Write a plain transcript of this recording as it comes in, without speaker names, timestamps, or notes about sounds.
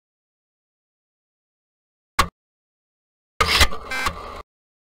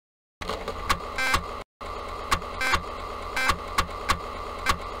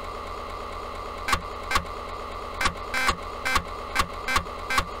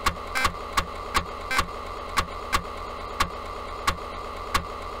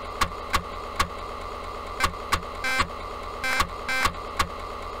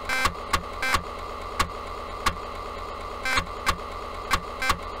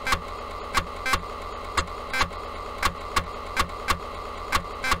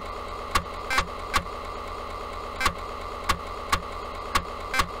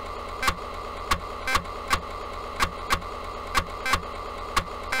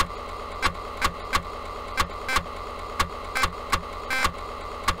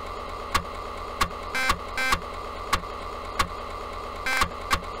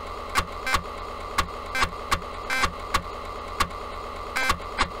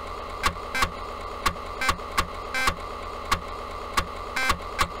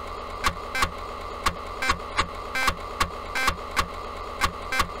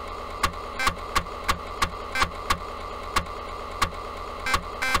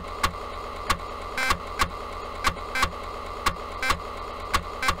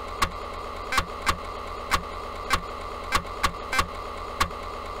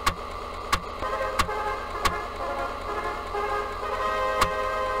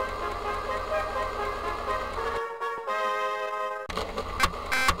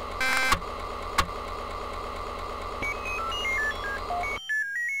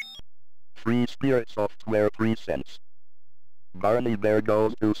Spirit Software presents Barney Bear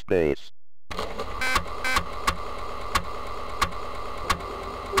Goes to Space.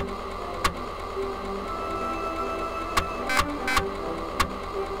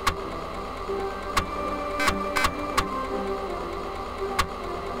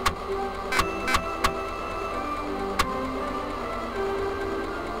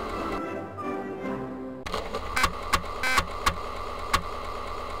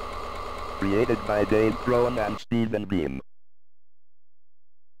 Created by Dave Crone and Stephen Beam.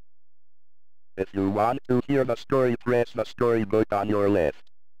 If you want to hear the story, press the storybook on your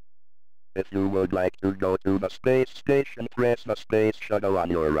left. If you would like to go to the space station, press the space shuttle on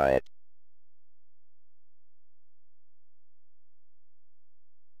your right.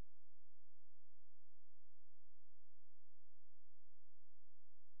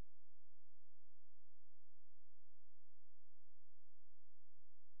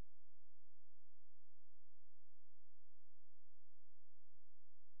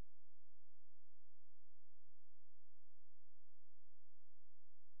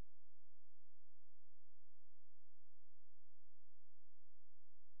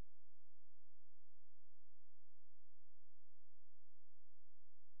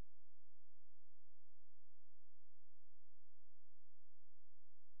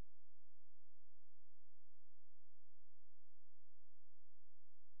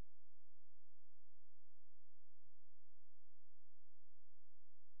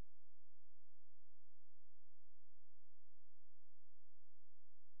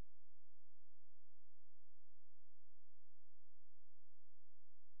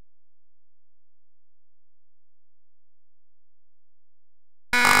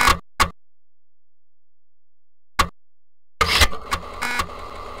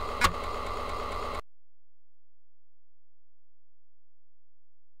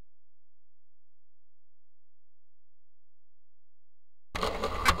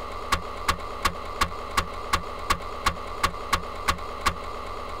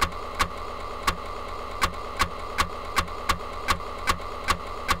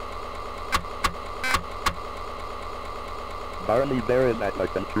 Barney Bear is at the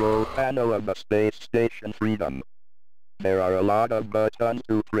control panel of the space station Freedom. There are a lot of buttons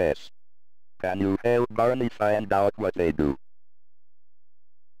to press. Can you help Barney find out what they do?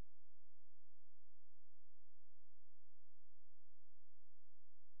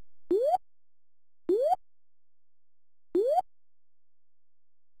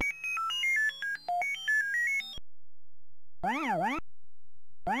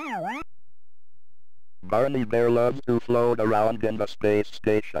 Barney Bear loves to float around in the space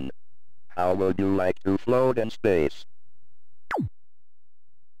station. How would you like to float in space?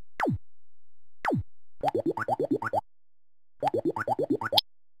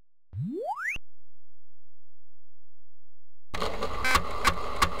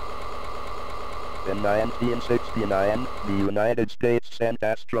 In 1969, the United States sent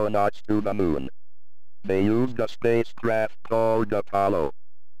astronauts to the moon. They used a spacecraft called Apollo.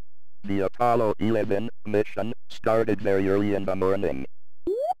 The Apollo 11 mission started very early in the morning.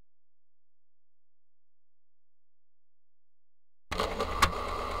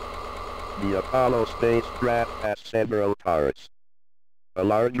 The Apollo spacecraft has several parts. A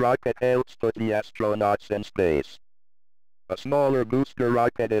large rocket helps put the astronauts in space. A smaller booster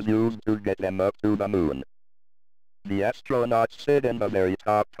rocket is used to get them up to the moon. The astronauts sit in the very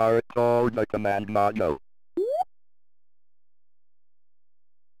top part called the command module.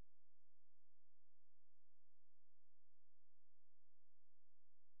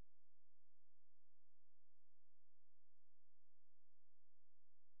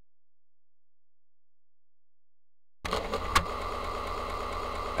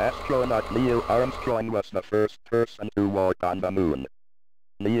 Astronaut Neil Armstrong was the first person to walk on the moon.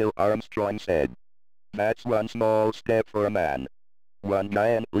 Neil Armstrong said, "That's one small step for man, one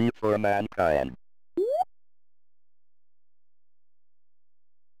giant leap for mankind."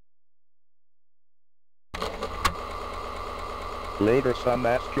 Later some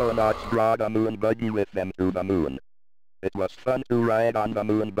astronauts brought a moon buggy with them to the moon. It was fun to ride on the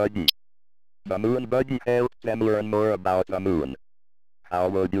moon buggy. The moon buggy helped them learn more about the moon. How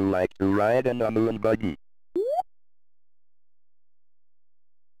would you like to ride in a moon buggy?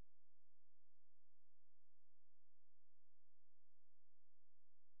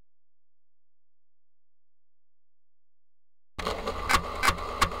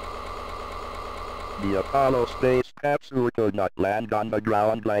 The Apollo space capsule could not land on the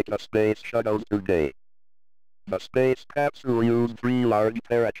ground like the space shuttles today. The space capsule used 3 large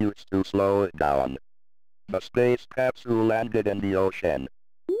parachutes to slow it down. The space capsule landed in the ocean.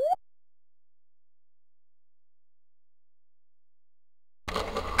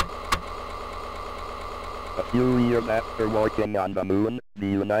 A few years after working on the moon, the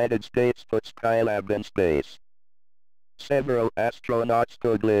United States put Skylab in space. Several astronauts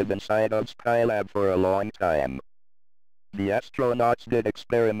could live inside of Skylab for a long time. The astronauts did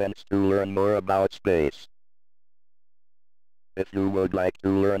experiments to learn more about space. If you would like to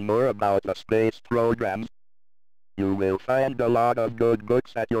learn more about the space program, you will find a lot of good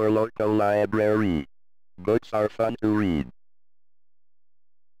books at your local library. Books are fun to read.